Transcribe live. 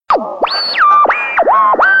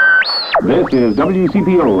This is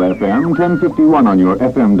WCPO FM 1051 on your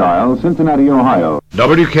FM dial, Cincinnati, Ohio.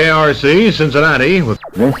 WKRC, Cincinnati.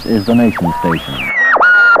 This is the Nation Station.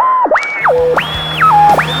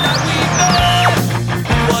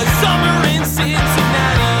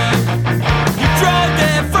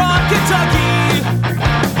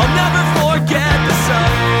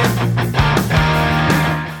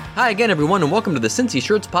 Hi again, everyone, and welcome to the Cincy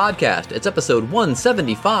Shirts Podcast. It's episode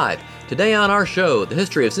 175. Today on our show, the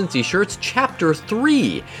history of Cincy Shirts, Chapter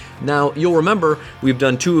 3. Now, you'll remember we've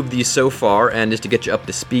done 2 of these so far, and just to get you up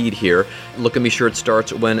to speed here, Look at Me Shirt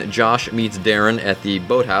starts when Josh meets Darren at the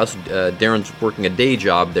boathouse. Darren's working a day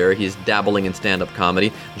job there. He's dabbling in stand-up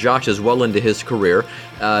comedy. Josh is well into his career.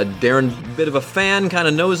 Darren, a bit of a fan, kind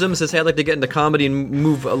of knows him, says, hey, I'd like to get into comedy and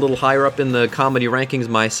move a little higher up in the comedy rankings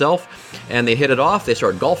myself. And they hit it off. They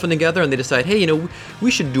start golfing together, and they decide, hey,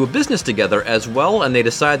 we should do a business together as well. And they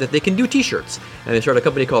decide that they can do t-shirts. And they start a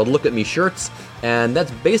company called Look at Me Shirts. And that's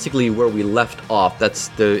basically where we left off. That's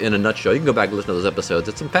in a nutshell. You can go back and listen to those episodes.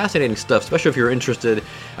 It's some fascinating stuff, especially if you're interested,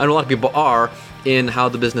 and a lot of people are, in how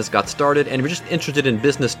the business got started, and if you're just interested in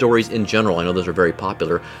business stories in general. I know those are very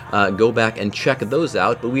popular. Go back and check those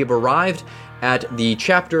out. But we have arrived at the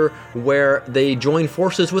chapter where they join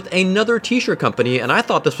forces with another t-shirt company, and I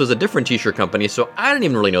thought this was a different t-shirt company, so I didn't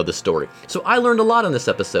even really know this story. So I learned a lot in this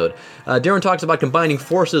episode. Darren talks about combining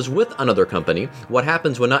forces with another company. What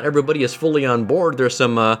happens when not everybody is fully on board? There's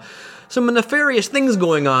some nefarious things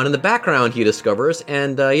going on in the background, he discovers,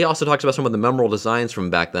 and he also talks about some of the memorable designs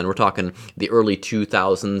from back then. We're talking the early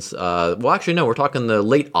 2000s. Well, actually, no, we're talking the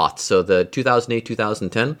late aughts, so the 2008,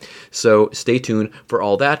 2010. So stay tuned for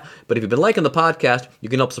all that. But if you've been liking the podcast, you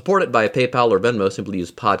can help support it via PayPal or Venmo. Simply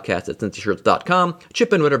use podcast@cincyshirts.com.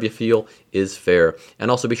 Chip in whatever you feel is fair.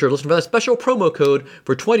 And also be sure to listen for that special promo code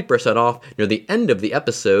for 20% off near the end of the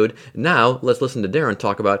episode. Now, let's listen to Darren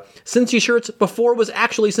talk about Cincy Shirts before it was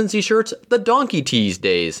actually Cincy Shirts, the Donkey Tees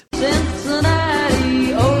days.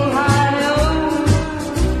 Cincinnati, Ohio.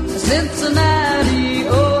 Cincinnati,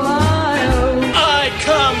 Ohio. I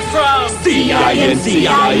come from Cincinnati,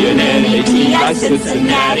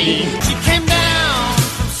 Cincinnati. She came down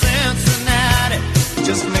from Cincinnati.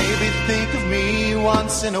 Just maybe think of me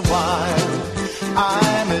once in a while.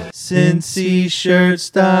 I'm at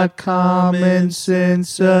CincyShirts.com in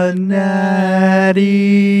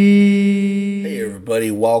Cincinnati. Hey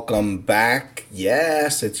everybody, welcome back. Yeah,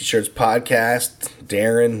 Cincy Shirts Podcast.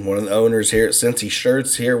 Darren, one of the owners here at Cincy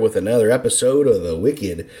Shirts, here with another episode of the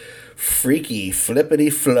wicked, freaky, flippity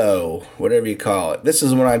flow, whatever you call it. This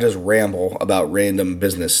is when I just ramble about random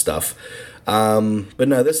business stuff. But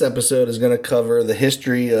no, this episode is going to cover the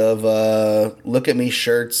history of Look at Me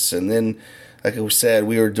Shirts, and then, like I said,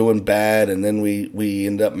 we were doing bad, and then we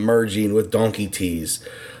end up merging with Donkey Tees.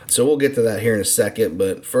 So we'll get to that here in a second,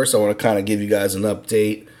 but first I want to kind of give you guys an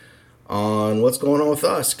update on what's going on with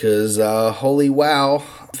us, because holy wow,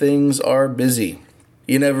 things are busy.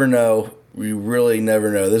 You never know. You really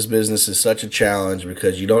never know. This business is such a challenge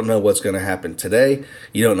because you don't know what's going to happen today.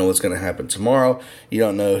 You don't know what's going to happen tomorrow. You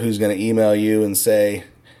don't know who's going to email you and say,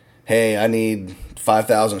 hey, I need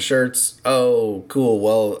 5,000 shirts. Oh, cool.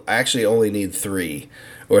 Well, I actually only need 3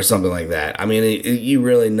 or something like that. I mean, you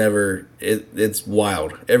really never, it's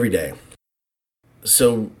wild every day.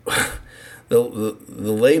 So the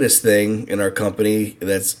latest thing in our company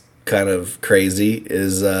that's kind of crazy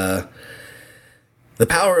is the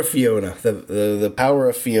power of Fiona. The power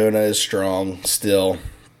of Fiona is strong still.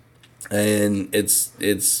 And it's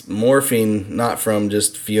morphing not from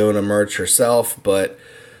just Fiona merch herself, but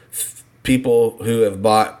people who have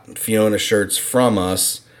bought Fiona shirts from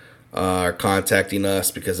us are contacting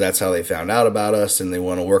us because that's how they found out about us and they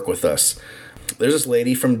want to work with us. There's this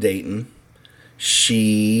lady from Dayton.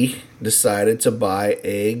 She decided to buy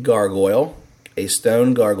a gargoyle, a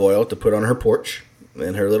stone gargoyle to put on her porch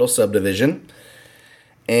in her little subdivision.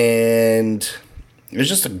 And it was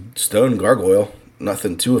just a stone gargoyle,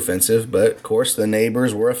 nothing too offensive, but of course the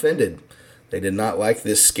neighbors were offended. They did not like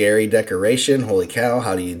this scary decoration. Holy cow,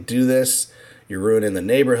 how do you do this? You're ruining the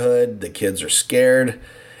neighborhood. The kids are scared.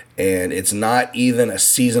 And it's not even a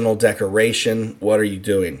seasonal decoration. What are you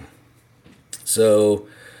doing? So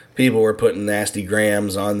people were putting nasty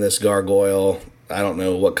grams on this gargoyle. I don't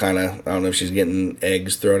know if she's getting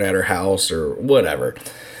eggs thrown at her house or whatever.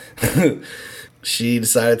 She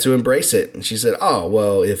decided to embrace it. And she said, oh,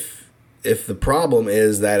 well, if the problem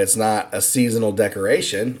is that it's not a seasonal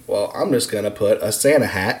decoration, well, I'm just going to put a Santa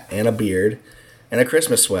hat and a beard and a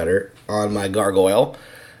Christmas sweater on my gargoyle.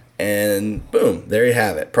 And boom, there you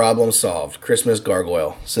have it. Problem solved. Christmas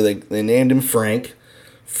gargoyle. So they named him Frank.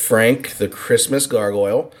 Frank, the Christmas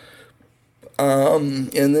gargoyle.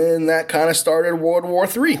 And then that kind of started World War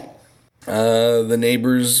III. The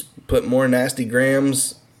neighbors put more nasty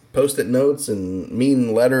grams, post-it notes, and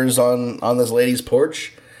mean letters on this lady's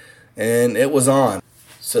porch, and it was on.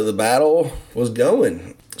 So the battle was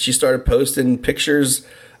going. She started posting pictures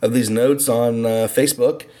of these notes on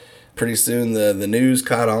Facebook. Pretty soon the news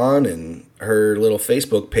caught on, and her little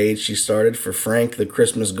Facebook page she started for Frank the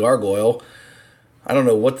Christmas Gargoyle. I don't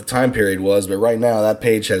know what the time period was, but right now that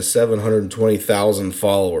page has 720,000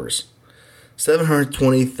 followers.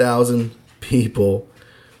 720,000 people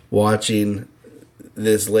watching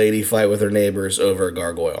this lady fight with her neighbors over a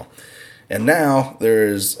gargoyle. And now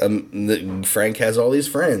Frank has all these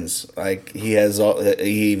friends. Like he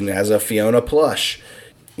even has a Fiona plush.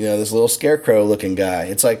 You know, this little scarecrow looking guy.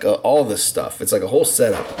 It's like all this stuff. It's like a whole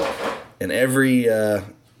setup. And every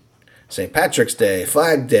St. Patrick's Day,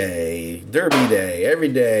 Flag Day, Derby Day, every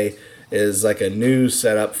day is like a new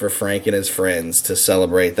setup for Frank and his friends to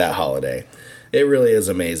celebrate that holiday. It really is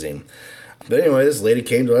amazing. But anyway, this lady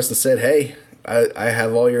came to us and said, hey, I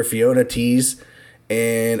have all your Fiona tees,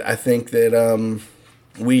 and I think that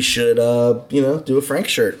we should, do a Frank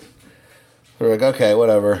shirt. We're like, okay,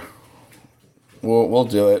 whatever. We'll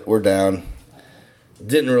do it. We're down.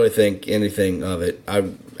 Didn't really think anything of it.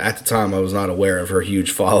 At the time, I was not aware of her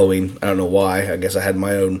huge following. I don't know why. I guess I had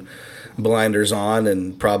my own blinders on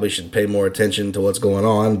and probably should pay more attention to what's going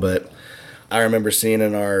on. But I remember seeing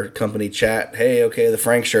in our company chat, hey, okay, the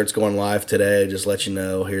Frank shirt's going live today. Just let you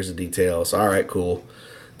know. Here's the details. All right, cool.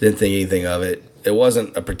 Didn't think anything of it. It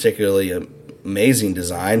wasn't a particularly amazing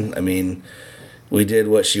design. I mean, we did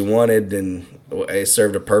what she wanted, and it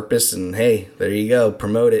served a purpose. And hey, there you go.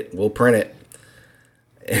 Promote it. We'll print it.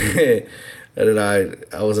 And I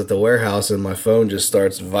was at the warehouse, and my phone just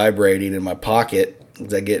starts vibrating in my pocket.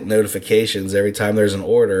 I get notifications every time there's an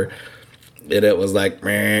order, and it was like,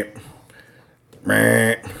 meh,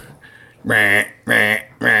 meh, meh, meh,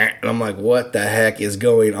 meh. And I'm like, what the heck is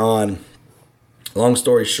going on? Long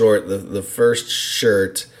story short, the first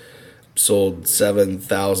shirt sold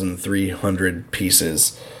 7,300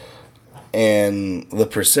 pieces, and the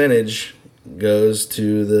percentage goes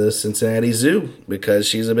to the Cincinnati Zoo because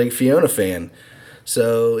she's a big Fiona fan.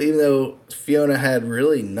 So even though Fiona had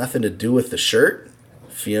really nothing to do with the shirt,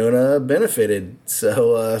 Fiona benefited.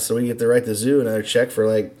 So we get to write the zoo another check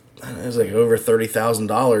for it was like over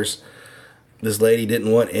 $30,000. This lady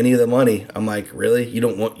didn't want any of the money. I'm like, really? You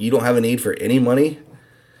don't have a need for any money?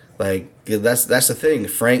 Like, that's the thing.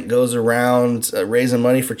 Frank goes around raising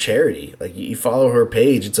money for charity. Like, you follow her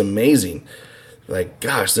page, it's amazing. Like,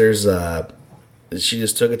 gosh, she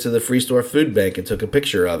just took it to the Free Store Food Bank and took a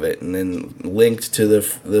picture of it and then linked to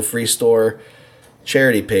the Free Store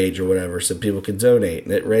charity page or whatever so people could donate.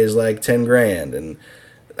 And it raised like $10,000. And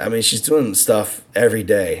I mean, she's doing stuff every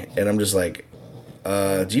day. And I'm just like,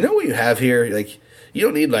 do you know what you have here? Like, you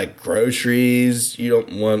don't need like groceries. You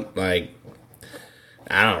don't want like,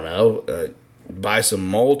 I don't know, buy some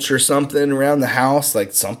mulch or something around the house,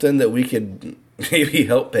 like something that we could maybe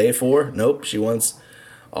help pay for. Nope, she wants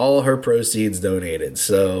all her proceeds donated.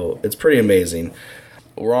 So it's pretty amazing.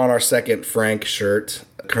 We're on our second Frank shirt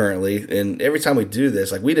currently, and every time we do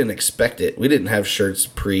this, like, we didn't expect it. We didn't have shirts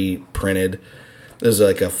pre-printed. It was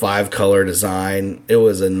like a 5-color design. It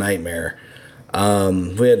was a nightmare.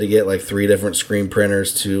 We had to get like 3 different screen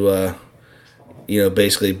printers to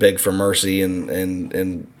basically beg for mercy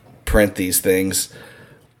and print these things.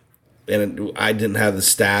 And I didn't have the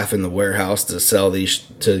staff in the warehouse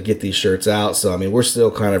to get these shirts out. So, I mean, we're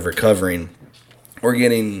still kind of recovering. We're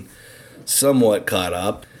getting somewhat caught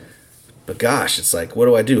up. But gosh, it's like, what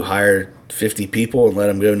do I do? Hire 50 people and let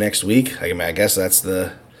them go next week? I mean, I guess that's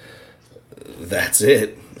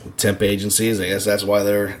it. Temp agencies, I guess that's why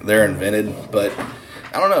they're invented. But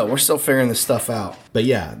I don't know. We're still figuring this stuff out. But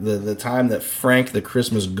yeah, the time that Frank the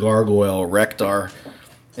Christmas Gargoyle wrecked our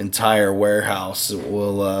entire warehouse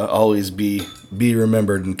will always be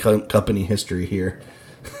remembered in company history here.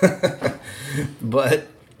 But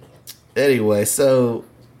anyway, so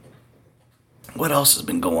what else has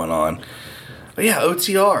been going on? Oh yeah,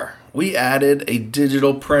 OTR. We added a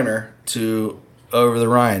digital printer to Over the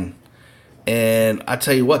Rhine. And I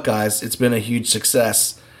tell you what, guys, it's been a huge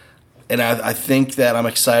success. And I think that I'm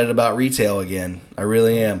excited about retail again. I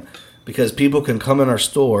really am. Because people can come in our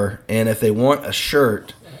store, and if they want a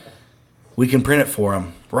shirt, we can print it for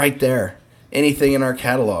them right there. Anything in our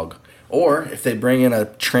catalog. Or if they bring in a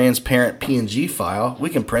transparent PNG file, we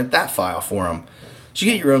can print that file for them. So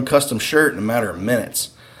you get your own custom shirt in a matter of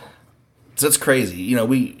minutes. So it's crazy. You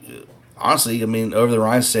know, honestly, Over the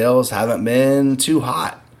Rhine sales haven't been too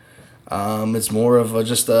hot. It's more of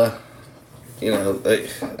just a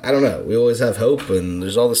I don't know. We always have hope, and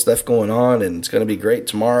there's all this stuff going on, and it's going to be great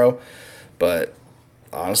tomorrow. But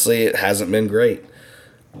honestly, it hasn't been great.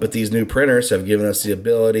 But these new printers have given us the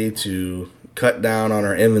ability to cut down on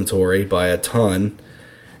our inventory by a ton,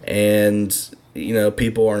 and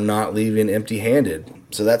people are not leaving empty-handed.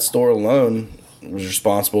 So that store alone was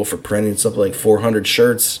responsible for printing something like 400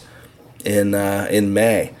 shirts in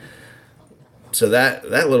May. So that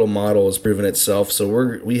little model has proven itself.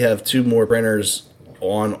 So we have 2 more printers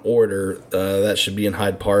on order. That should be in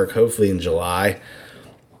Hyde Park, hopefully in July.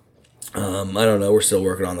 I don't know. We're still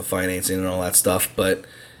working on the financing and all that stuff, but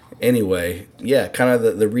anyway, yeah, kind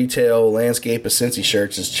of the retail landscape of Cincy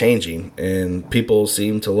shirts is changing, and people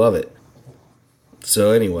seem to love it.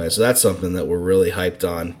 So anyway, so that's something that we're really hyped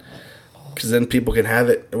on, because then people can have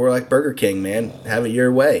it. We're like Burger King, man. Have it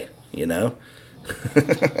your way,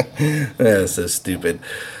 That's so stupid.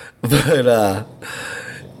 But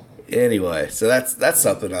anyway, so that's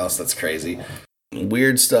something else that's crazy.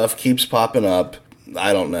 Weird stuff keeps popping up.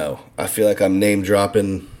 I don't know. I feel like I'm name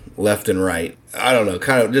dropping left and right. I don't know,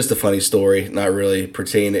 kind of just a funny story, not really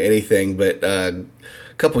pertaining to anything, but a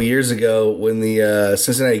couple years ago when the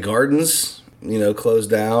Cincinnati Gardens, closed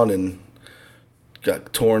down and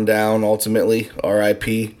got torn down ultimately, RIP,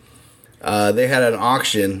 they had an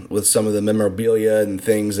auction with some of the memorabilia and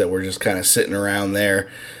things that were just kind of sitting around there.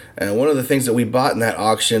 And one of the things that we bought in that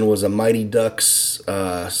auction was a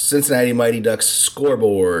Cincinnati Mighty Ducks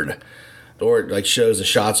scoreboard, or it like shows the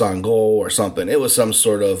shots on goal or something. It was some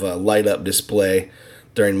sort of light up display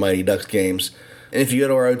during Mighty Ducks games. And if you go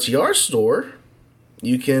to our OTR store,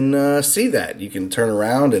 you can see that. You can turn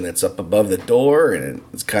around and it's up above the door, and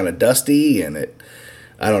it's kind of dusty, and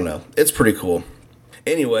I don't know. It's pretty cool.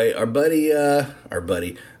 Anyway, our buddy,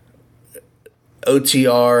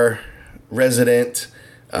 OTR resident,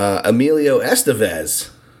 Emilio Estevez.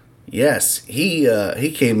 Yes,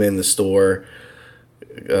 he came in the store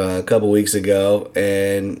a couple weeks ago,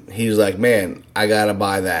 and he was like, man, I gotta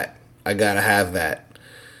buy that. I gotta have that.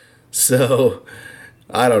 So,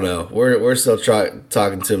 I don't know. We're still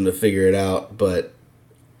talking to him to figure it out, but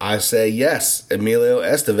I say yes, Emilio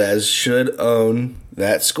Estevez should own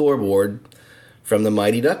that scoreboard from the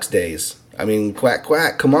Mighty Ducks days. I mean, quack,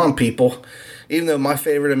 quack, come on, people. Even though my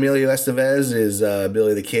favorite Emilio Estevez is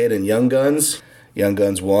Billy the Kid and Young Guns. Young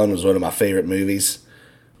Guns 1 was one of my favorite movies.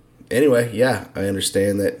 Anyway, yeah, I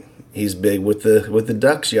understand that he's big with the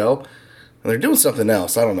Ducks, yo. And they're doing something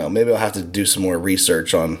else. I don't know. Maybe I'll have to do some more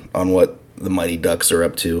research on what the Mighty Ducks are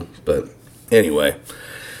up to. But anyway,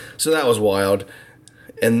 so that was wild.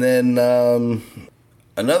 And then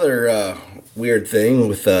another weird thing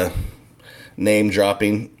with name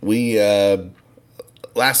dropping. We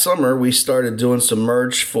last summer we started doing some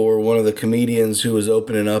merch for one of the comedians who was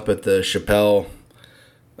opening up at the Chappelle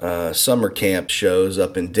summer camp shows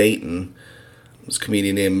up in Dayton. This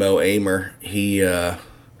comedian named Mo Amer. He,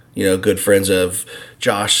 good friends of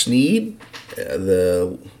Josh Sneed,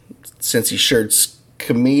 the Cincy Shirts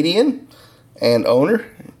comedian and owner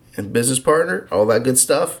and business partner, all that good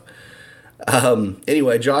stuff.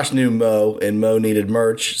 Anyway, Josh knew Mo, and Mo needed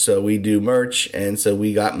merch, so we do merch, and so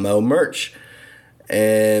we got Mo merch.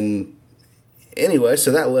 And anyway,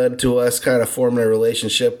 so that led to us kind of forming a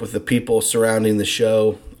relationship with the people surrounding the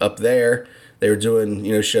show up there. They were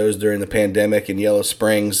doing, shows during the pandemic in Yellow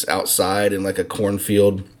Springs outside in like a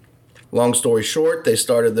cornfield. Long story short, they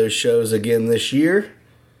started those shows again this year.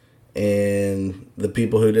 And the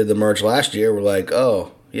people who did the merch last year were like,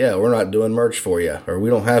 oh, yeah, we're not doing merch for you. Or we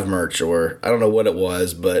don't have merch. Or I don't know what it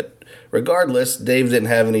was. But regardless, Dave didn't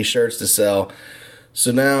have any shirts to sell.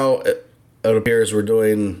 So now it appears we're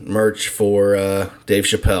doing merch for Dave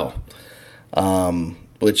Chappelle,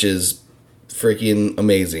 which is freaking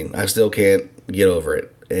amazing. I still can't get over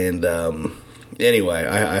it. And anyway,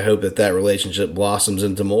 I hope that relationship blossoms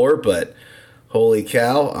into more. But holy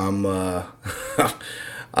cow,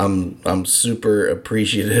 I'm super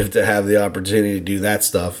appreciative to have the opportunity to do that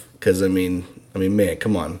stuff. Because I mean, man,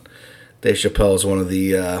 come on, Dave Chappelle is one of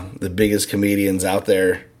the biggest comedians out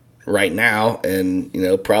there right now, and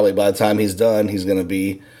probably by the time he's done, he's gonna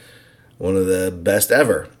be one of the best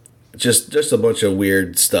ever. Just a bunch of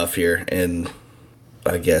weird stuff here, and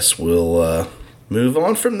I guess we'll move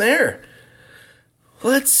on from there.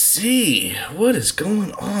 Let's see what is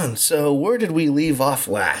going on. So where did we leave off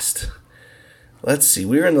last? Let's see.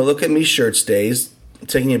 We were in the Look at Me Shirts days,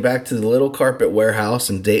 taking you back to the little carpet warehouse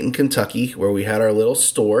in Dayton, Kentucky, where we had our little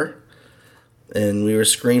store, and we were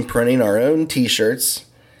screen printing our own t-shirts.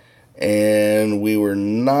 And we were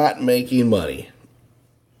not making money.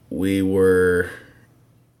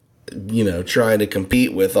 trying to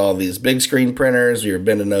compete with all these big screen printers. We were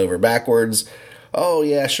bending over backwards. Oh,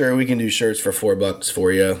 yeah, sure, we can do shirts for $4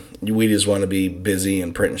 for you. We just want to be busy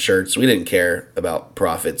and printing shirts. We didn't care about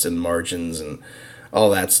profits and margins and all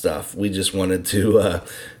that stuff. We just wanted to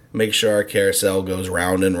make sure our carousel goes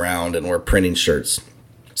round and round, and we're printing shirts.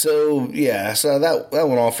 So, yeah, that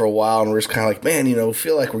went on for a while, and we're just kind of like, man, we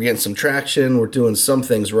feel like we're getting some traction. We're doing some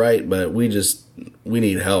things right, but we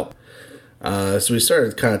need help. So we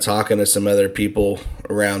started kind of talking to some other people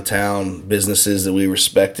around town, businesses that we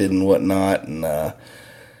respected and whatnot, and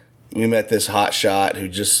we met this hot shot who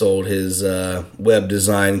just sold his web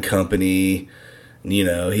design company.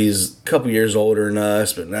 He's a couple years older than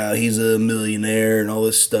us, but now he's a millionaire and all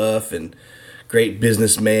this stuff, and great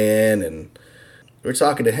businessman. And we're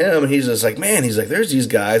talking to him, and he's just like, man, there's these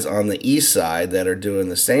guys on the east side that are doing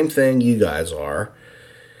the same thing you guys are.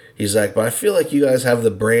 He's like, but I feel like you guys have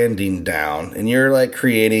the branding down, and you're like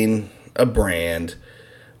creating a brand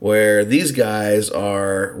where these guys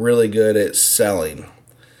are really good at selling.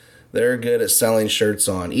 They're good at selling shirts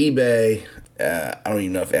on eBay. I don't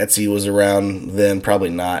even know if Etsy was around then,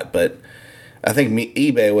 probably not, but I think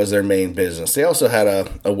eBay was their main business. They also had a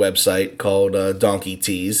website called Donkey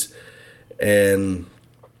Tees, and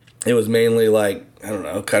it was mainly like, I don't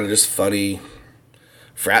know, kind of just funny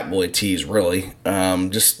frat boy tees, really.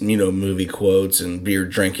 Just, movie quotes and beer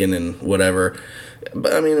drinking and whatever.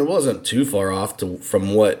 But, it wasn't too far off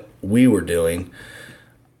from what we were doing.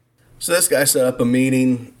 So this guy set up a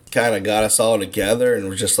meeting, kind of got us all together, and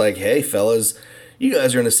was just like, hey, fellas, you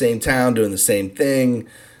guys are in the same town doing the same thing.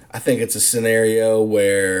 I think it's a scenario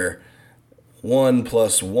where 1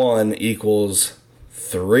 + 1 =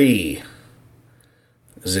 3.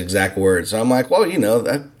 His exact words. So I'm like, well,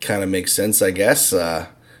 that kind of makes sense, I guess.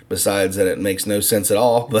 Besides that, it makes no sense at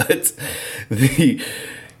all. But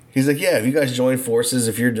he's like, yeah, if you guys join forces,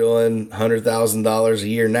 if you're doing $100,000 a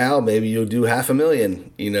year now, maybe you'll do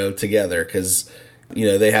 $500,000, together. Because,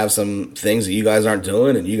 they have some things that you guys aren't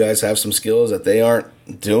doing, and you guys have some skills that they aren't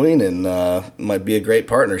doing, and might be a great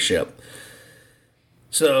partnership.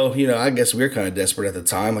 So, I guess we were kind of desperate at the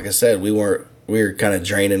time. Like I said, we were kind of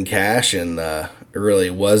draining cash, and it really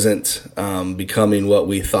wasn't becoming what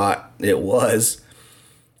we thought it was.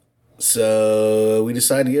 So we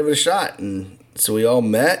decided to give it a shot, and so we all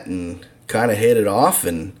met and kind of hit it off,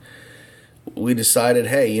 and we decided,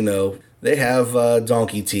 hey, they have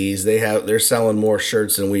Donkey Tees. They're selling more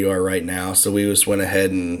shirts than we are right now, so we just went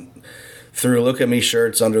ahead and threw Look at Me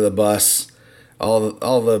shirts under the bus. All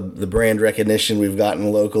the brand recognition we've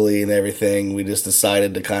gotten locally and everything, we just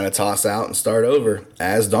decided to kind of toss out and start over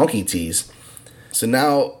as Donkey Tees. So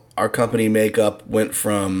now our company makeup went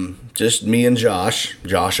from just me and Josh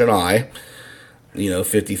and I,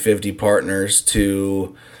 50-50 partners,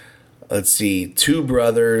 to, 2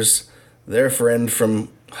 brothers, their friend from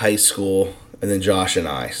high school, and then Josh and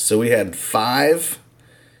I. So we had 5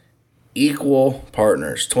 equal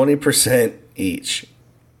partners, 20% each.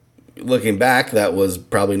 Looking back, that was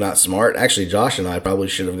probably not smart. Actually, Josh and I probably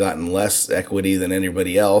should have gotten less equity than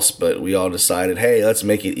anybody else, but we all decided, hey, let's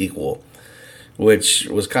make it equal, which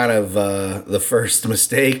was kind of the first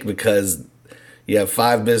mistake, because you have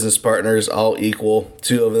 5 business partners, all equal.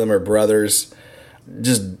 2 of them are brothers.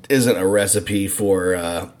 Just isn't a recipe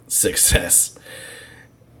for success.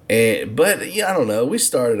 But yeah, I don't know. We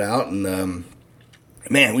started out, and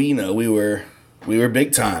man, we were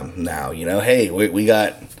big time now. Hey, we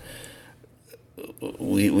got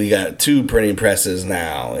 2 printing presses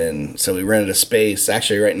now, and so we rented a space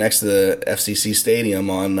actually right next to the FCC Stadium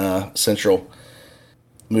on Central.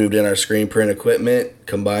 Moved in our screen print equipment,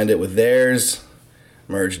 combined it with theirs,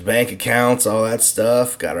 merged bank accounts, all that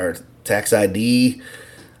stuff, got our tax ID,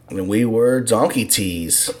 and we were Donkey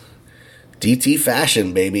Tees. DT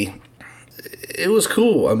fashion, baby. It was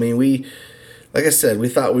cool. Like I said, we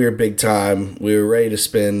thought we were big time. We were ready to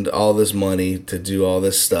spend all this money to do all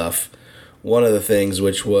this stuff. One of the things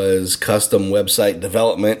which was custom website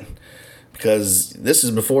development, because this is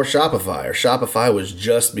before Shopify, or Shopify was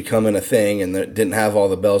just becoming a thing and it didn't have all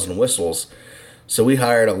the bells and whistles. So we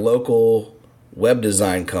hired a local web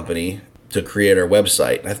design company to create our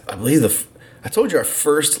website. I believe I told you our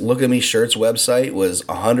first Look at Me Shirts website was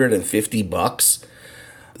 $150.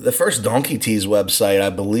 The first Donkey Tees website, I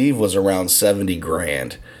believe, was around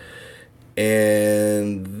 $70,000.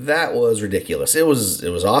 And that was ridiculous. It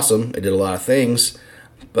was awesome. It did a lot of things.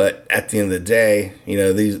 But at the end of the day,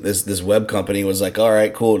 this web company was like, all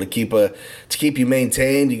right, cool. To keep you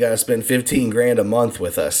maintained, you got to spend $15,000 a month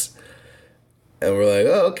with us. And we're like,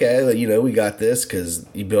 oh, okay, we got this because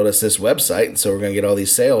you built us this website, and so we're gonna get all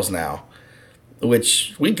these sales now.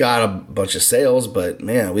 which we got a bunch of sales, but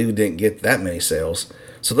man, we didn't get that many sales.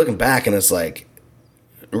 So looking back, and it's like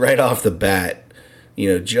right off the bat,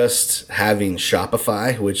 just having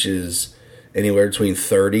Shopify, which is anywhere between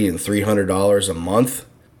 $30 and $300 a month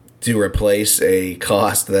to replace a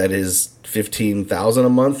cost that is $15,000 a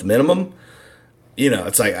month minimum.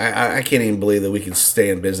 It's like I can't even believe that we can stay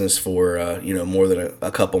in business for more than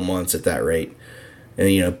a couple months at that rate.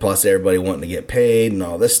 And plus everybody wanting to get paid and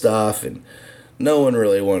all this stuff, and no one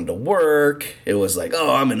really wanted to work. It was like,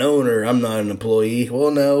 oh, I'm an owner, I'm not an employee.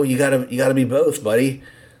 Well, no, you gotta be both, buddy.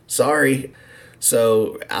 Sorry.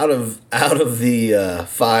 So out of the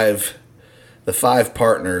five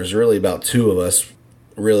partners, really about two of us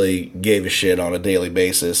really gave a shit on a daily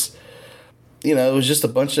basis. It was just a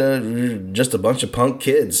bunch of punk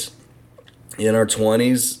kids in our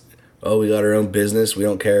 20s. Oh, we got our own business. We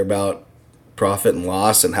don't care about profit and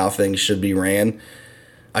loss and how things should be ran.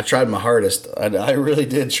 I tried my hardest. I really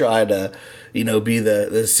did try to, be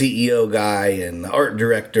the CEO guy and the art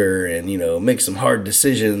director and, make some hard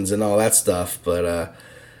decisions and all that stuff. But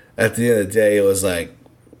at the end of the day, it was like,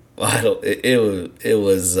 it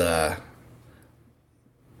was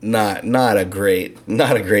not a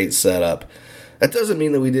great setup. That doesn't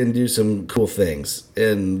mean that we didn't do some cool things.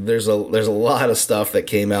 And there's a lot of stuff that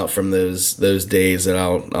came out from those days that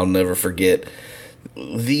I'll never forget.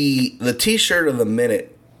 The T-shirt of the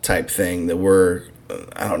minute type thing that we're,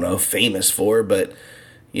 I don't know, famous for, but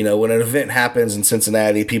when an event happens in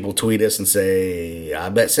Cincinnati, people tweet us and say, I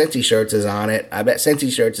bet Cincy Shirts is on it. I bet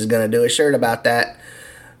Cincy Shirts is going to do a shirt about that.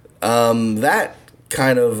 That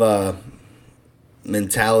kind of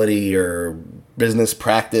mentality or business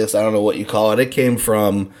practice, I don't know what you call it, it came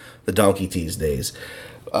from the Donkey Tees days.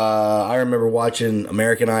 I remember watching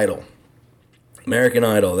American Idol.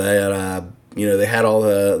 They had, they had all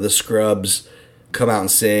the scrubs come out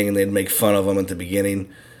and sing, and they'd make fun of them at the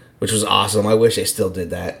beginning, which was awesome. I wish they still did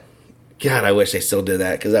that. God, I wish they still did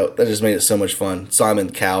that, because that just made it so much fun. Simon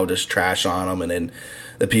Cowell just trash on them, and then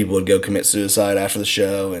the people would go commit suicide after the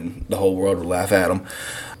show, and the whole world would laugh at them.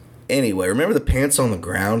 Anyway, remember the Pants on the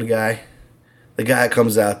Ground guy? The guy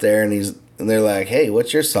comes out there, and they're like, hey,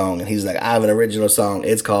 what's your song? And he's like, I have an original song.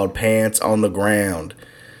 It's called Pants on the Ground.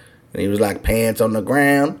 And he was like, pants on the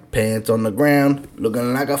ground,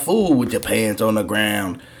 looking like a fool with your pants on the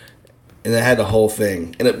ground. And it had the whole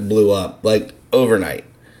thing, and it blew up, like, overnight.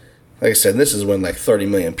 Like I said, this is when, like, 30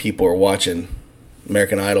 million people are watching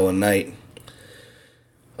American Idol a night.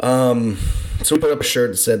 So we put up a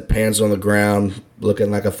shirt that said pants on the ground, looking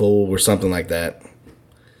like a fool, or something like that.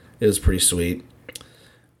 It was pretty sweet.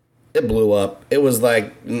 It blew up. It was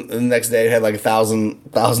like, the next day it had like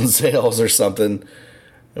 1,000 sales or something.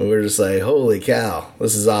 And we were just like, holy cow,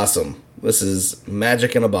 this is awesome. This is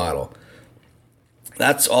magic in a bottle.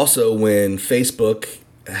 That's also when Facebook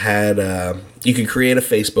had, you could create a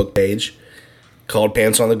Facebook page called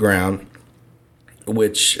Pants on the Ground,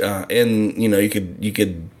 which, you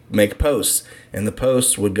could make posts, and the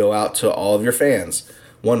posts would go out to all of your fans,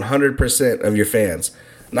 100% of your fans.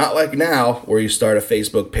 Not like now, where you start a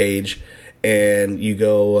Facebook page and you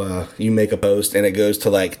go, you make a post and it goes to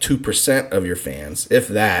like 2% of your fans, if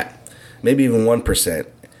that, maybe even 1%,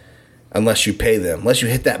 unless you pay them, unless you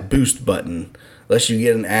hit that boost button, unless you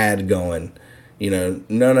get an ad going.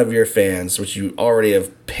 None of your fans, which you already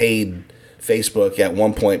have paid Facebook at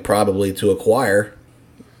one point probably to acquire,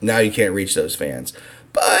 now you can't reach those fans.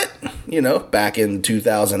 But, back in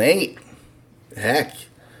 2008, heck,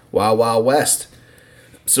 Wild Wild West.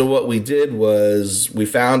 So what we did was we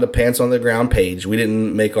found a Pants on the Ground page. We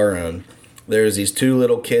didn't make our own. There's these two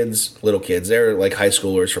little kids, they're like high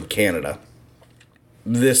schoolers from Canada.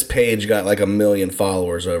 This page got like 1 million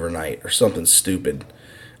followers overnight or something stupid.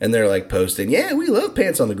 And they're like posting, yeah, we love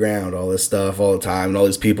Pants on the Ground, all this stuff all the time. And all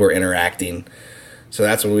these people are interacting. So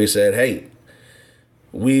that's when we said, hey,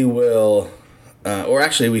 we will,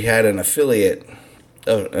 we had an affiliate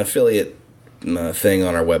thing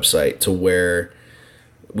on our website to where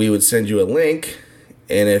we would send you a link,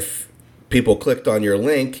 and if people clicked on your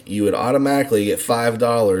link, you would automatically get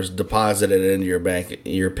 $5 deposited into your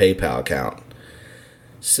your PayPal account.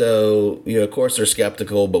 So, of course they're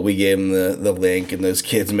skeptical, but we gave them the link, and those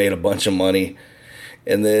kids made a bunch of money.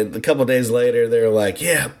 And then a couple days later, they're like,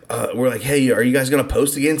 yeah, we're like, hey, are you guys going to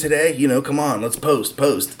post again today? Come on, let's post.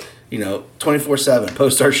 24/7,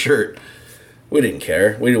 post our shirt. We didn't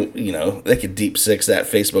care. We don't, they could deep six that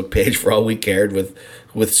Facebook page for all we cared with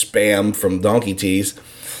spam from Donkey Tees.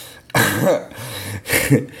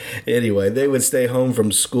 Anyway, they would stay home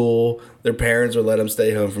from school. Their parents would let them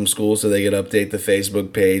stay home from school so they could update the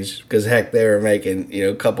Facebook page. Because heck, they were making,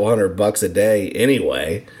 a couple $100 a day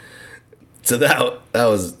anyway. So that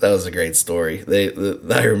was a great story.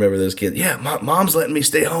 I remember those kids. Yeah, mom's letting me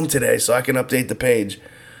stay home today so I can update the page.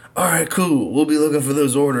 All right, cool. We'll be looking for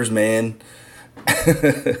those orders, man.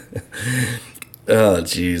 Oh,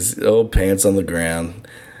 jeez. Old pants on the ground.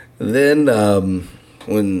 Then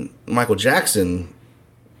when Michael Jackson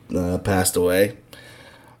passed away,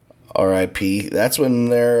 R.I.P., that's when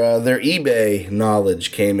their eBay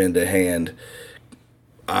knowledge came into hand.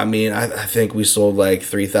 I mean, I think we sold like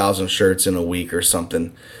 3,000 shirts in a week or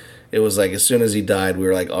something. It was like as soon as he died, we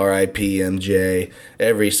were like R.I.P. MJ.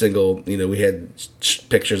 Every single, we had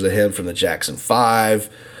pictures of him from the Jackson 5.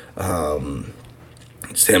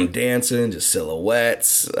 Just him dancing, just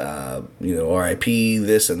silhouettes, R.I.P.,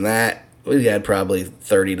 this and that. We had probably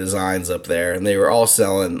 30 designs up there, and they were all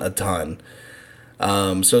selling a ton.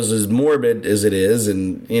 So it's as morbid as it is,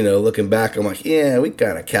 and, looking back, I'm like, yeah, we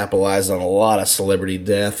kind of capitalized on a lot of celebrity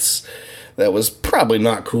deaths. That was probably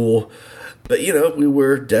not cool. But, we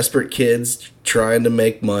were desperate kids trying to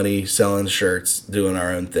make money, selling shirts, doing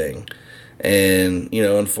our own thing. And,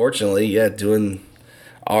 unfortunately, doing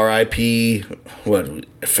R.I.P.,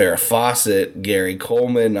 Farrah Fawcett, Gary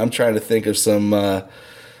Coleman. I'm trying to think of some of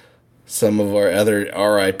our other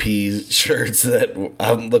R.I.P. shirts that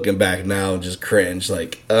I'm looking back now and just cringe.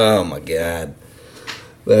 Like, oh my God,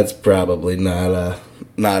 that's probably not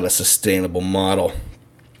a sustainable model.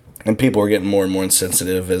 And people are getting more and more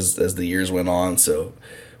insensitive as the years went on. So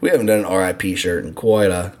we haven't done an R.I.P. shirt in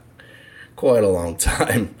quite a long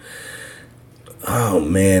time. Oh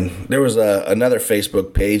man, there was another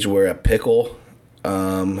Facebook page where a pickle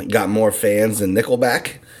got more fans than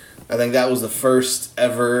Nickelback. I think that was the first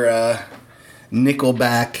ever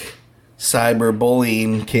Nickelback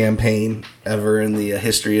cyberbullying campaign ever in the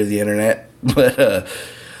history of the internet. But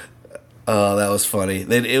that was funny.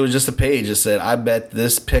 It was just a page that said, I bet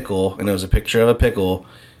this pickle, and it was a picture of a pickle,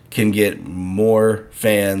 can get more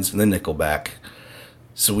fans than Nickelback.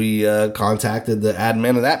 So we contacted the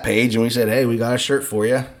admin of that page, and we said, hey, we got a shirt for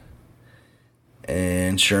you.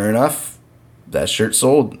 And sure enough, that shirt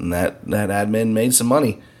sold, and that admin made some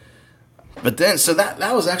money. But then, so that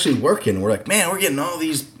was actually working. We're like, man, we're getting all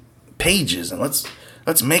these pages, and let's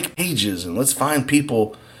make pages, and let's find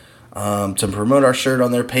people to promote our shirt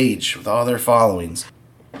on their page with all their followings.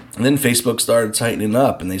 And then Facebook started tightening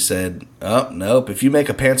up, and they said, oh, nope, if you make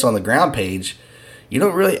a Pants on the Ground page, you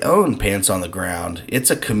don't really own Pants on the Ground. It's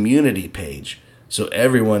a community page, so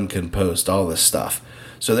everyone can post all this stuff.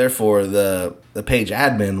 So therefore, the page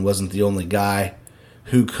admin wasn't the only guy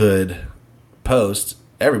who could post.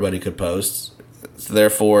 Everybody could post. So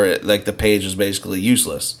therefore, the page was basically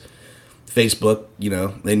useless. Facebook,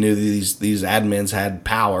 they knew these admins had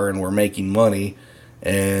power and were making money,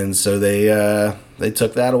 and so they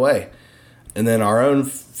took that away. And then our own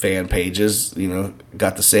fan pages,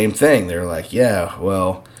 got the same thing. They're like, yeah,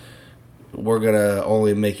 well, we're gonna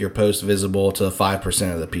only make your post visible to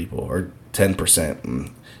 5% of the people or 10%.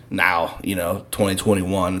 And now,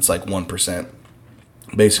 2021, it's like 1%.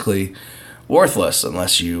 Basically worthless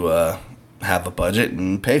unless you have a budget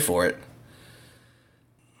and pay for it.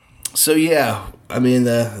 So yeah, I mean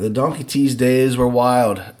the Donkey Tees days were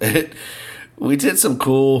wild. We did some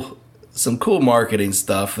cool marketing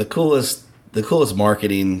stuff. The coolest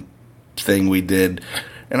marketing thing we did,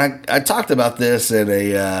 and I talked about this in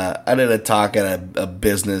I did a talk at a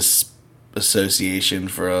business association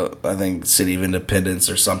for I think City of Independence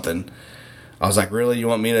or something. I was like, really? You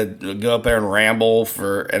want me to go up there and ramble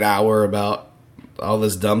for an hour about all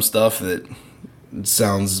this dumb stuff that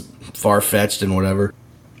sounds far-fetched and whatever?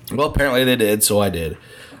 Well, apparently they did, so I did.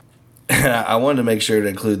 And I wanted to make sure to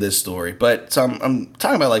include this story. But so I'm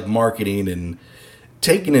talking about like marketing and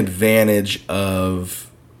taking advantage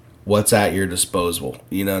of what's at your disposal.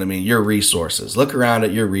 You know what I mean? Your resources. Look around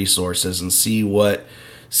at your resources and see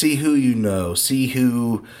who you know, see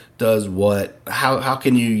who does what. How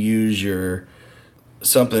can you use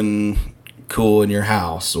something cool in your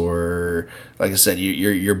house, or like I said,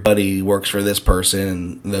 your buddy works for this person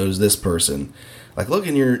and knows this person. Like look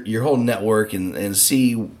in your whole network and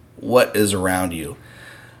see what is around you.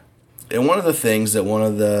 And one of the things that one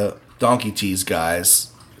of the Donkey Tees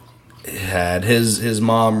guys had, his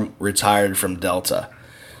mom retired from Delta,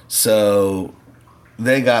 so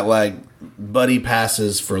they got like buddy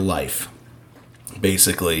passes for life,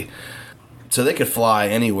 basically. So they could fly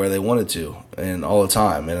anywhere they wanted to and all the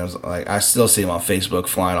time. And I was like, I still see them on Facebook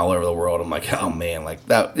flying all over the world. I'm like, oh man, like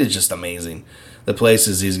that is just amazing. The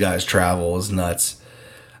places these guys travel is nuts.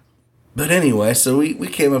 But anyway, so we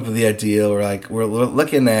came up with the idea. We're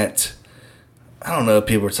looking at, I don't know if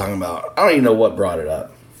people were talking about, I don't even know what brought it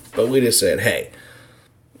up. But we just said, hey,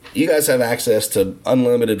 you guys have access to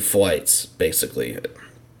unlimited flights, basically.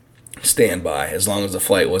 Standby. As long as the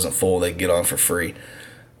flight wasn't full, they'd get on for free.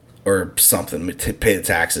 Or something, pay the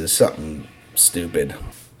taxes, something stupid.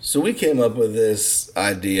 So we came up with this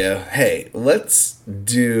idea, hey, let's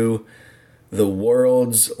do the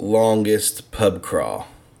world's longest pub crawl.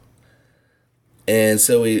 And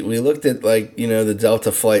so we looked at, like, you know, the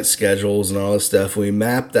Delta flight schedules and all this stuff. We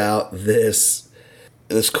mapped out this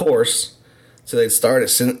course. So they'd start at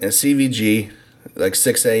CVG, like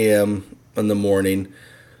 6 a.m. in the morning,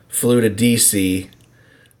 flew to D.C.,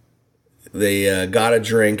 they got a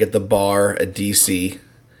drink at the bar at D.C.,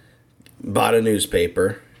 bought a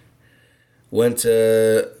newspaper, went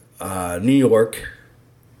to New York,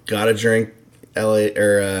 got a drink, I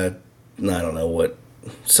don't know what,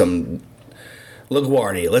 some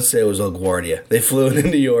LaGuardia. Let's say it was LaGuardia. They flew into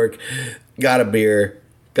New York, got a beer,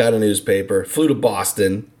 got a newspaper, flew to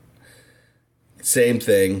Boston, same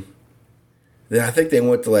thing. Then I think they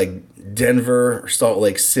went to like Denver or Salt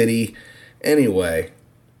Lake City. Anyway,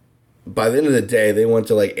 by the end of the day, they went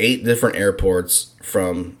to like 8 different airports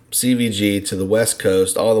from CVG to the West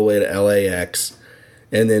Coast, all the way to LAX,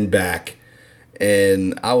 and then back.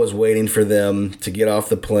 And I was waiting for them to get off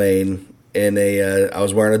the plane, and I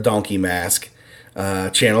was wearing a donkey mask.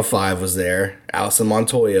 Channel 5 was there. Alison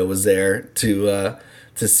Montoya was there to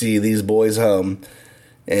see these boys home.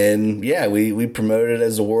 And yeah, we promoted it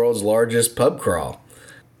as the world's largest pub crawl.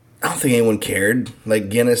 I don't think anyone cared. Like,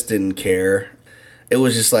 Guinness didn't care. It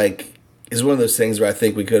was just like, it's one of those things where I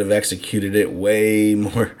think we could have executed it way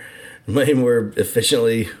more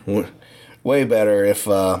efficiently, way better if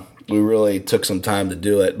we really took some time to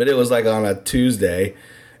do it. But it was like on a Tuesday,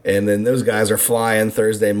 and then those guys are flying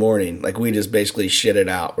Thursday morning. Like, we just basically shit it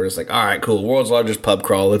out. We're just like, all right, cool, world's largest pub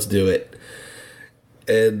crawl, let's do it.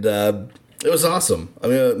 And it was awesome. I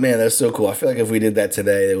mean, man, that's so cool. I feel like if we did that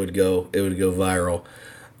today, it would go viral.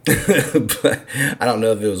 But I don't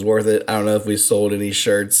know if it was worth it. I don't know if we sold any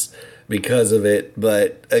shirts because of it.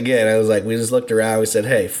 But again, I was like, we just looked around. We said,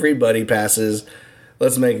 hey, free buddy passes.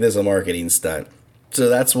 Let's make this a marketing stunt. So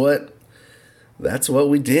that's what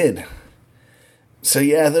we did. So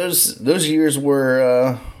yeah, those years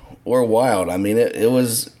were wild. I mean, it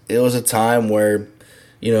was a time where,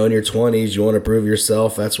 you know, in your 20s, you want to prove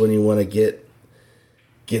yourself. That's when you want to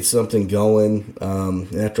get something going.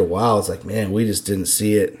 And after a while, it's like, man, we just didn't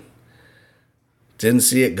see it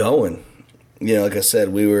going. You know, like I said,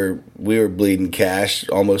 we were bleeding cash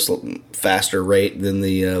almost faster rate than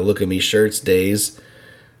the Look at Me shirts days.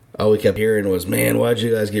 All we kept hearing was, man, why'd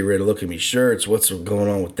you guys get rid of Look at Me shirts? What's going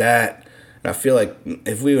on with that? And I feel like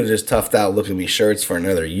if we would have just toughed out Look at Me shirts for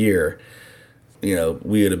another year, you know,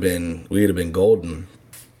 we would have been golden.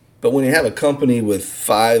 But when you have a company with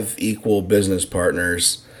 5 equal business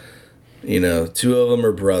partners, you know, 2 of them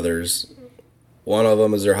are brothers, 1 of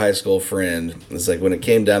them is their high school friend. It's like when it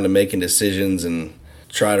came down to making decisions and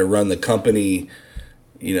try to run the company,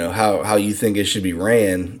 you know, how you think it should be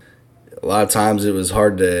ran, a lot of times it was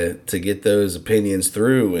hard to get those opinions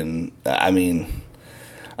through. And I mean,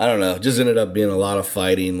 I don't know, it just ended up being a lot of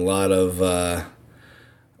fighting, a lot of,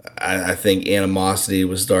 I think animosity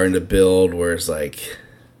was starting to build where it's like,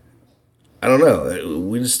 I don't know.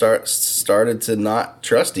 We just started to not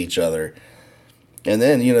trust each other. And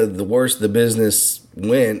then, you know, the worse the business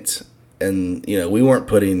went, and, you know, we weren't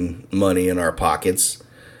putting money in our pockets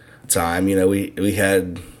at the time. You know, we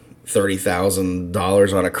had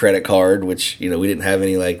 $30,000 on a credit card, which, you know, we didn't have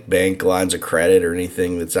any, like, bank lines of credit or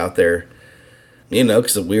anything that's out there, you know,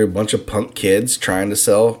 because we were a bunch of punk kids trying to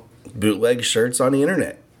sell bootleg shirts on the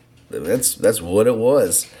internet. That's what it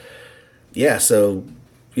was. Yeah, so,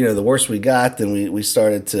 you know, the worse we got, then we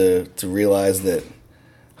started to realize that,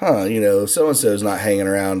 you know, so-and-so's not hanging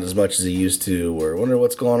around as much as he used to, or wonder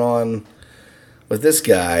what's going on with this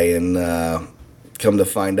guy. And come to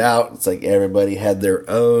find out, it's like everybody had their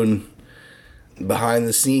own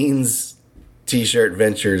behind-the-scenes T-shirt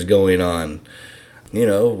ventures going on. You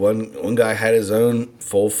know, one guy had his own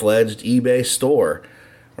full-fledged eBay store,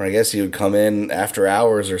 or I guess he would come in after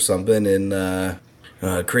hours or something and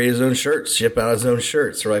create his own shirts, ship out his own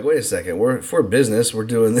shirts. We're like, wait a second, if we're a business, we're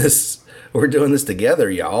doing this together,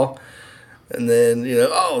 y'all. And then, you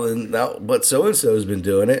know, but so-and-so's been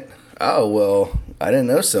doing it. Oh, well, I didn't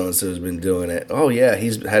know so-and-so's been doing it. Oh, yeah,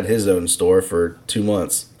 he's had his own store for 2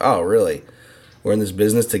 months. Oh, really? We're in this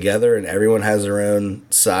business together and everyone has their own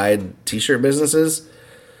side T-shirt businesses?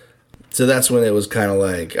 So that's when it was kind of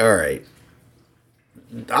like, all right.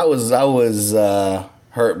 I was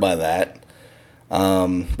hurt by that.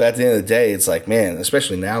 But at the end of the day, it's like, man,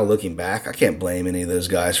 especially now looking back, I can't blame any of those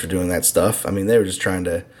guys for doing that stuff. I mean, they were just trying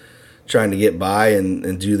trying to get by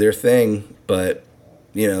and do their thing. But,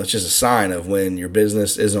 it's just a sign of when your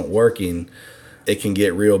business isn't working, it can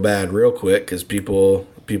get real bad real quick because people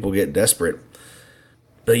get desperate.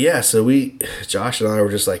 But yeah, so Josh and I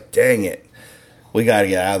were just like, dang it, we got to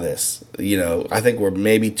get out of this. I think we're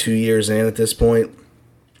maybe 2 years in at this point.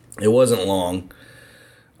 It wasn't long.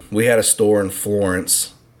 We had a store in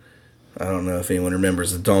Florence. I don't know if anyone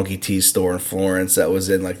remembers the Donkey Tees store in Florence that was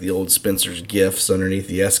in like the old Spencer's Gifts underneath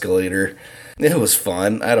the escalator. It was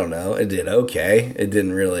fun. I don't know. It did okay. It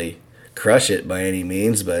didn't really crush it by any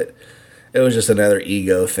means, but it was just another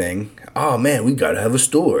ego thing. Oh man, we got to have a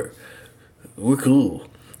store. We're cool.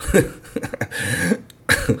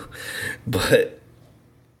 But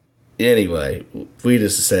anyway, we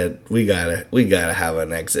just said we gotta have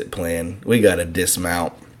an exit plan. We gotta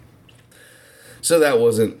dismount. So that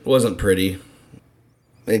wasn't pretty.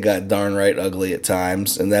 It got darn right ugly at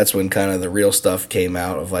times, and that's when kind of the real stuff came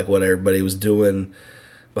out of like what everybody was doing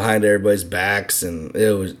behind everybody's backs, and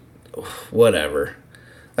it was whatever.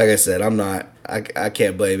 Like I said, I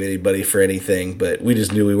can't blame anybody for anything, but we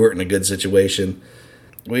just knew we weren't in a good situation.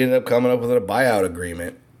 We ended up coming up with a buyout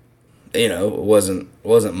agreement. It wasn't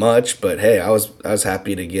much, but hey, I was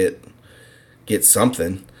happy to get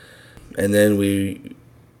something. And then we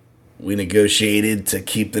negotiated to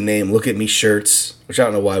keep the name Look at Me Shirts, which I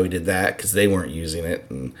don't know why we did that because they weren't using it,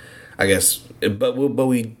 and I guess, but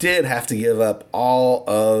we did have to give up all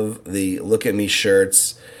of the Look at Me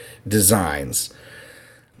Shirts designs.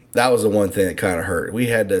 That was the one thing that kind of hurt. We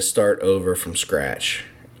had to start over from scratch.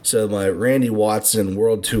 So my Randy Watson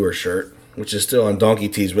World Tour shirt, which is still on Donkey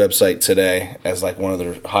Tees website today as like one of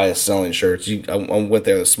their highest selling shirts. I went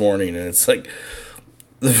there this morning and it's like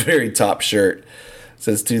the very top shirt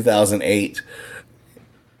since 2008.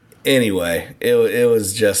 Anyway, it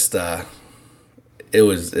was just it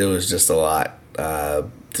was just a lot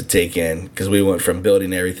to take in because we went from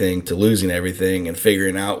building everything to losing everything and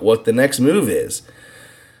figuring out what the next move is.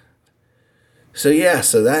 So yeah,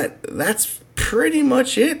 so that's pretty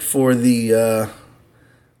much it for the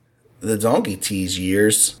Donkey Tees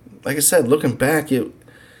years. Like I said, looking back,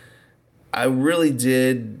 I really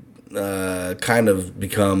did kind of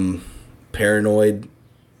become paranoid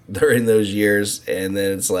during those years, and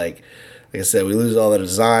then it's like I said, we lose all the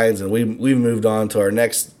designs, and we moved on to our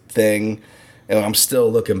next thing, and I'm still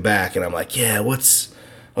looking back, and I'm like, yeah, what's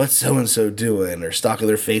so and so doing, or stalking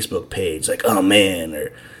their Facebook page, like, oh man,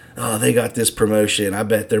 or oh, they got this promotion, I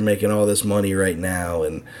bet they're making all this money right now,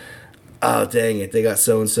 and oh, dang it, they got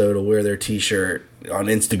so-and-so to wear their t-shirt on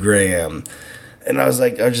Instagram. And I was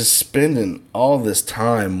just spending all this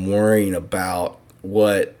time worrying about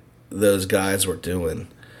what those guys were doing.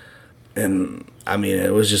 And, I mean,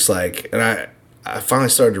 it was just like, and I finally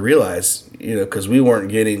started to realize, because we weren't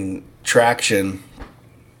getting traction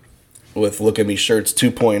with Look at Me Shirts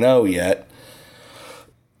 2.0 yet.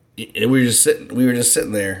 And we were just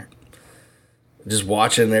sitting there, just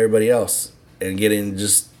watching everybody else and getting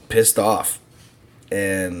just pissed off.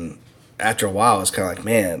 And after a while, it's kind of like,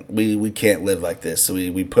 man, we can't live like this. So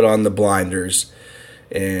we put on the blinders,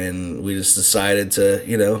 and we just decided to,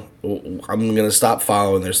 I'm gonna stop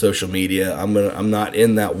following their social media. I'm not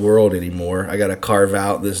in that world anymore. I gotta carve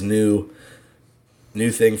out this new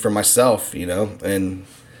thing for myself, and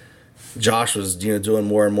Josh was, doing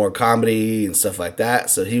more and more comedy and stuff like that.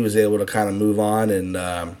 So he was able to kind of move on and,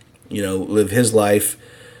 live his life.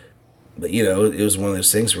 But, it was one of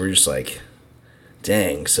those things where you're just like,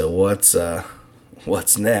 dang, so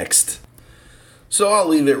what's next? So I'll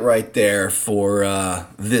leave it right there for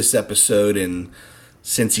this episode in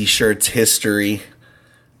Cincy Shirts history,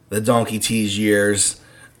 the Donkey Tees years.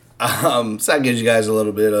 So that gives you guys a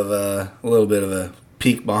little bit of a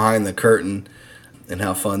peek behind the curtain and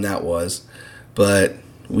how fun that was. But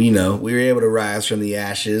we were able to rise from the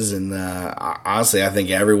ashes, and honestly, I think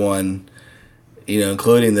everyone,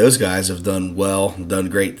 including those guys, have done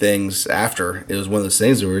great things after. It was one of those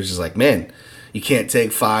things where it's just like, man, you can't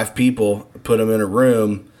take 5 people, put them in a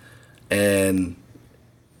room, and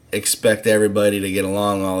expect everybody to get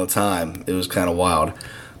along all the time. It was kind of wild.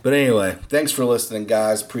 But anyway, thanks for listening,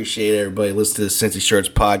 guys. Appreciate everybody listening to the Cincy Shirts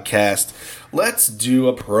podcast. Let's do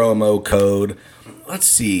a promo code. Let's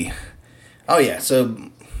see. Oh yeah, so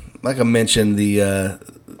like I mentioned,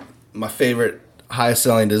 my favorite highest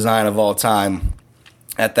selling design of all time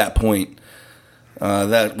at that point,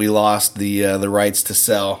 that we lost the rights to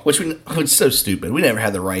sell, which is so stupid. We never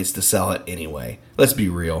had the rights to sell it anyway. Let's be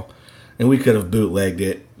real, and we could have bootlegged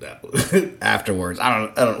it afterwards.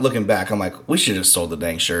 I don't. Looking back, I'm like, we should have sold the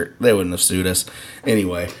dang shirt. They wouldn't have sued us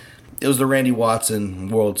anyway. It was the Randy Watson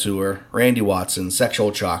World Tour. Randy Watson,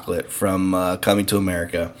 Sexual Chocolate from Coming to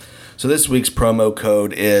America. So this week's promo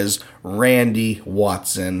code is Randy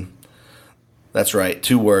Watson. That's right,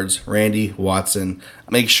 2 words, Randy Watson.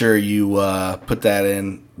 Make sure you put that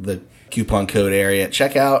in the coupon code area at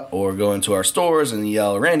checkout or go into our stores and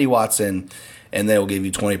yell Randy Watson, and they will give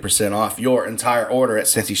you 20% off your entire order at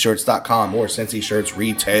CincyShirts.com or Cincy Shirts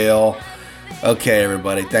Retail. Okay,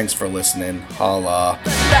 everybody, thanks for listening. Holla.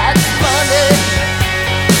 That's funny.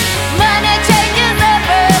 Money changes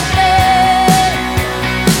everything.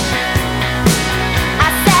 I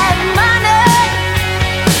said money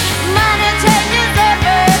changes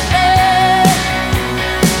everything.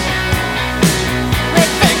 We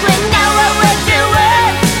think we know what we're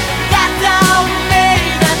doing. That don't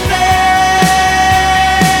mean a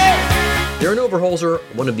thing. Darren Overholzer,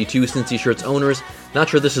 one of the 2 Cincy Shirts owners. Not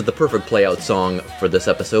sure this is the perfect play-out song for this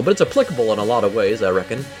episode, but it's applicable in a lot of ways, I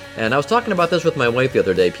reckon. And I was talking about this with my wife the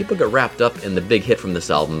other day. People get wrapped up in the big hit from this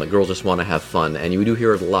album. The girls just want to have fun, and you do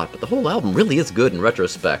hear it a lot. But the whole album really is good in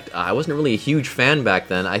retrospect. I wasn't really a huge fan back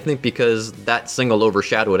then, I think because that single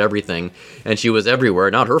overshadowed everything, and she was everywhere,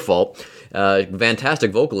 not her fault.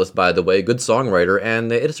 Fantastic vocalist, by the way, good songwriter,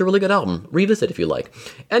 and it's a really good album. Revisit if you like.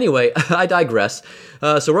 Anyway, I digress.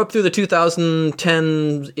 So we're up through the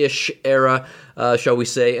 2010-ish era, shall we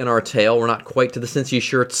say, in our tale. We're not quite to the Cincy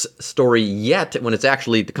Shirts story yet. When it's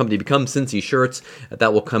actually the company becomes Cincy Shirts,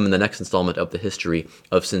 that will come in the next installment of the history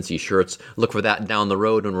of Cincy Shirts. Look for that down the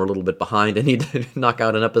road when we're a little bit behind and need to knock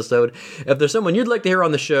out an episode. If there's someone you'd like to hear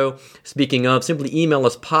on the show, speaking of, simply email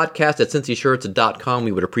us podcast@cincyshirts.com.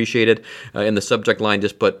 We would appreciate it. In the subject line,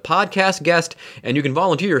 just put podcast guest, and you can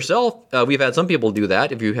volunteer yourself. We've had some people do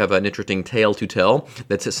that. If you have an interesting tale to tell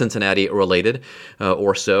that's Cincinnati related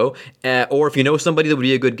or so, or if you know somebody that would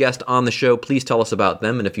be a good guest on the show, please tell us about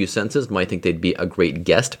them in a few sentences. Might think they'd be a great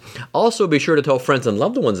guest. Also, be sure to tell friends and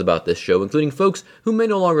loved ones about this show, including folks who may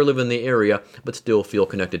no longer live in the area but still feel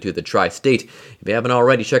connected to the tri-state. If you haven't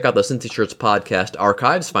already, check out the Cincy Shirts podcast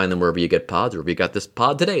archives. Find them wherever you get pods, or wherever you got this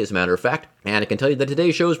pod today, as a matter of fact. And I can tell you that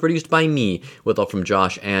today's show is produced by me, with help from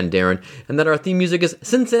Josh and Darren, and that our theme music is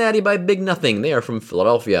Cincinnati by Big Nothing. They are from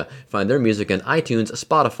Philadelphia. Find their music on iTunes,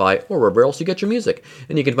 Spotify, or wherever else you get your music.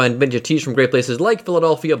 And you can find vintage tees from great places like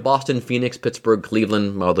Philadelphia, Boston, Phoenix, Pittsburgh,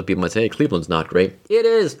 Cleveland. Well, other people might say, hey, Cleveland's not great. It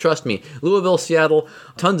is, trust me. Louisville, Seattle,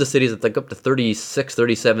 tons of cities. It's like up to 36,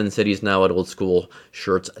 37 cities now at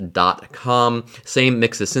oldschoolshirts.com. Same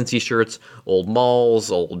mix as Cincy Shirts, old malls,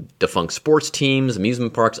 old defunct sports teams,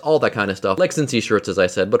 amusement parks, all that kind of stuff. Like Cincy Shirts, as I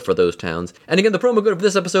said, but for those towns. And again, the promo code for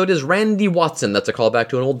this episode is Randy Watson. That's a callback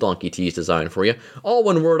to an old Donkey Tees design for you. All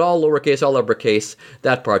one word, all lowercase, all uppercase.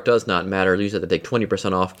 That part does not matter. You just have to take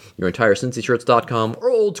 20% off your entire CincyShirts.com or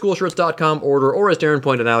oldschoolshirts.com order, or as Darren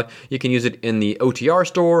pointed out, you can use it in the OTR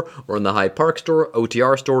store or in the Hyde Park store,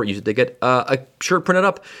 OTR store. Use it to get a shirt printed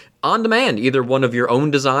up on demand, either one of your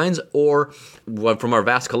own designs or one from our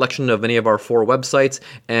vast collection of any of our 4 websites.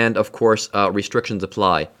 And of course, restrictions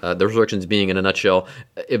apply. The restrictions being, in a nutshell,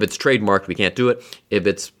 if it's trademarked, we can't do it. If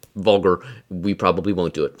it's vulgar, we probably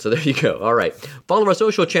won't do it. So there you go. All right. Follow our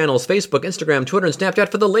social channels, Facebook, Instagram, Twitter, and Snapchat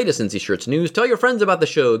for the latest Cincy Shirts news. Tell your friends about the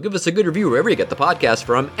show. Give us a good review wherever you get the podcast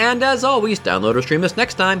from. And as always, download or stream us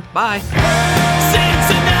next time. Bye.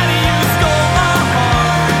 Cincinnati, you stole my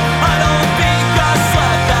heart. I don't think I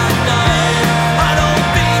slept that night. I don't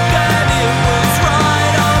think that it was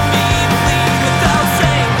right of me to leave without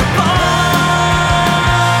saying goodbye.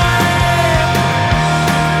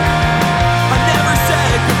 I never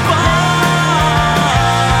said goodbye.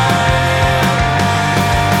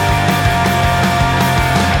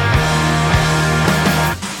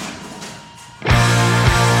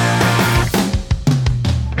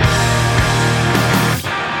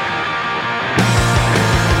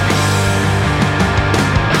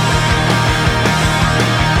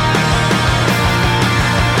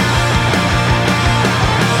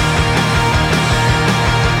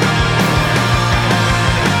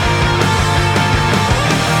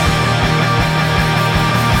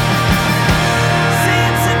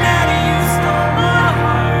 Cincinnati, you stole my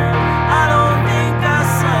heart. I don't think I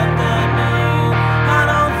slept that night. I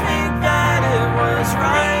don't think that it was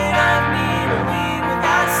right of me to leave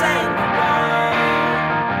without saying goodbye.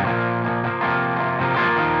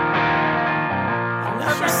 I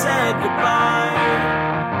never said goodbye.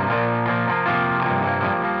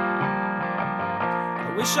 I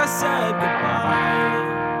wish I said goodbye.